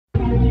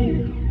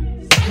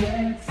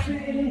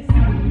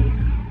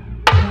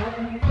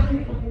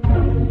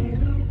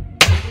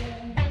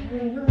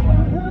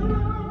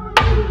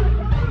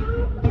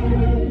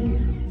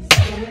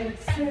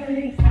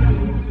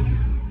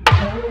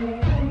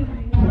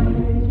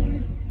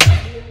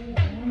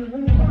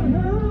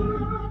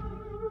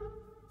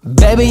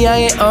Baby, I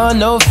ain't on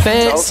no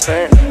fence.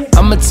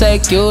 I'ma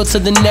take you to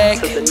the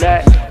neck.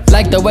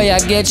 Like the way I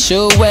get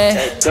you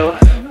wet.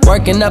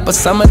 Working up a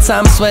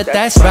summertime sweat,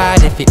 that's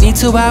right. If you need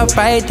to, I'll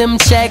write them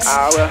checks.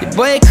 Your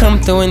boy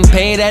come through and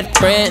pay that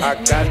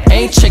rent.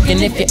 Ain't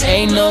tricking if you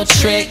ain't no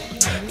trick.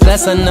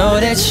 Plus I know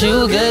that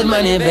you good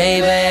money,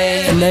 baby.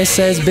 And they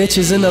says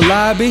bitches in the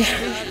lobby,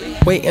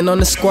 waiting on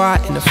the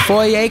squad in the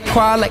foyer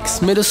quad like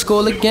it's middle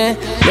school again.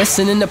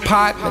 Listen in the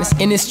park when it's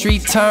industry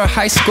turn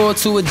high school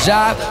to a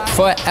job.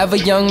 Forever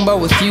young, but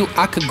with you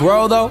I could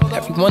grow though.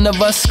 Every one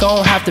of us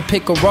gon' have to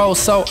pick a role,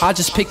 so I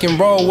just pick and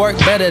roll. Work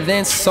better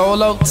than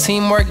solo.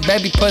 Teamwork,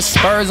 baby, put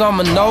spurs on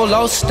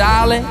Manolo.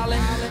 Styling,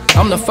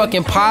 I'm the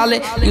fucking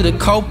pilot, you the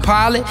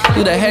co-pilot,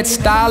 you the head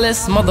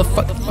stylist.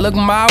 Motherfucker, look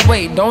my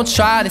way, don't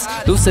try this.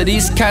 Loose of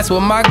these cats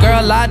with my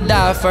girl, I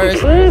die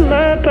first. Put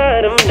my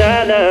bottom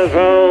dollar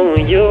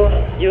on you.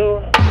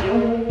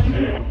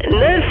 And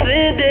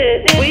nothing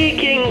that we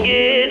can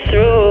get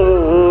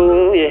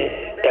through, yeah.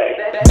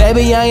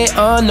 Baby, I ain't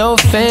on no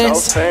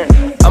fence.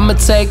 I'ma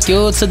take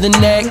you to the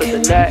neck.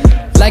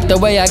 Like the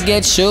way I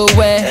get you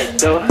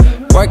wet.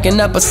 Working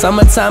up a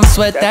summertime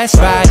sweat, that's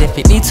right. If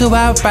you need to,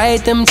 I'll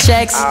write them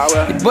checks.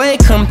 Your boy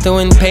come through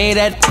and pay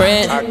that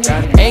rent.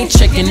 Ain't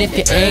tricking if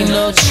you ain't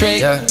no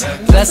trick.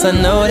 Plus I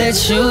know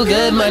that you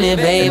good money,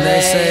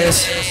 baby.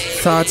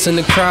 Thoughts in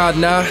the crowd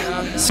now,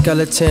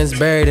 skeletons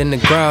buried in the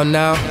ground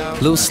now.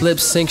 Loose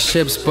lips sink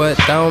ships, but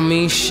that don't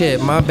mean shit.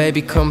 My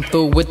baby come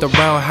through with the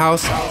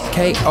roundhouse.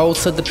 KO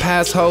to the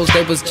past hoes,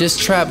 they was just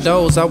trap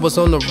those. I was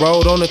on the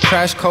road on a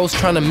crash coast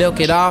trying to milk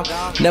it all.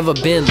 Never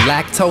been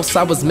lactose,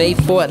 I was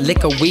made for it.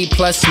 Liquor, weed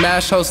plus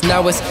smash host.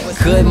 Now it's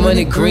good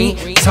money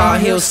green, Tar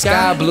Heel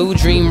sky blue.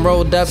 Dream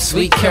rolled up,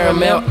 sweet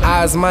caramel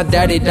eyes. My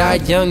daddy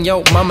died young,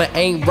 yo mama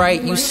ain't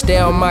right. You stay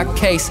on my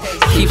case,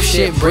 keep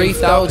shit brief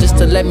though, just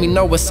to let me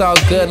know it's all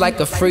good like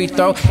a free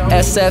throw.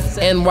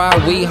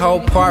 SFNY, we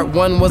hold part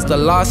 1 was the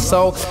lost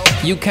soul.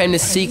 You came to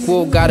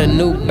sequel, got a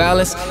new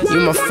balance. You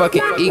my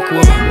fucking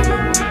equal.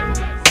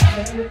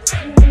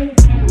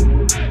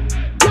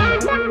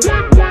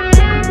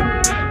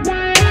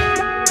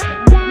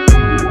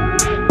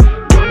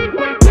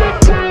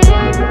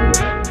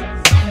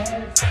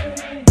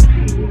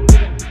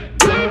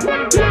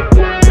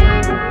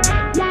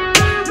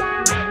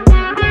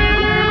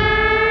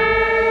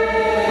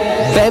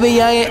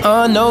 Baby, I ain't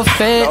on no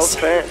fence.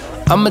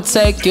 I'ma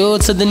take you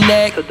to the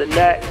neck.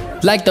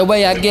 Like the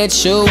way I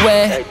get you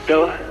wet.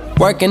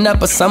 Working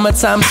up a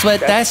summertime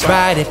sweat, that's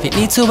right. If you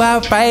need to,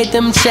 I'll write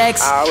them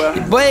checks.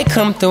 Your boy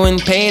come through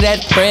and pay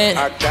that rent.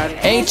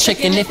 Ain't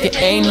tricking if you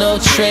ain't no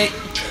trick.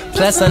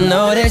 Plus I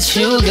know that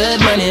you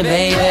good money,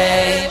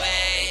 baby.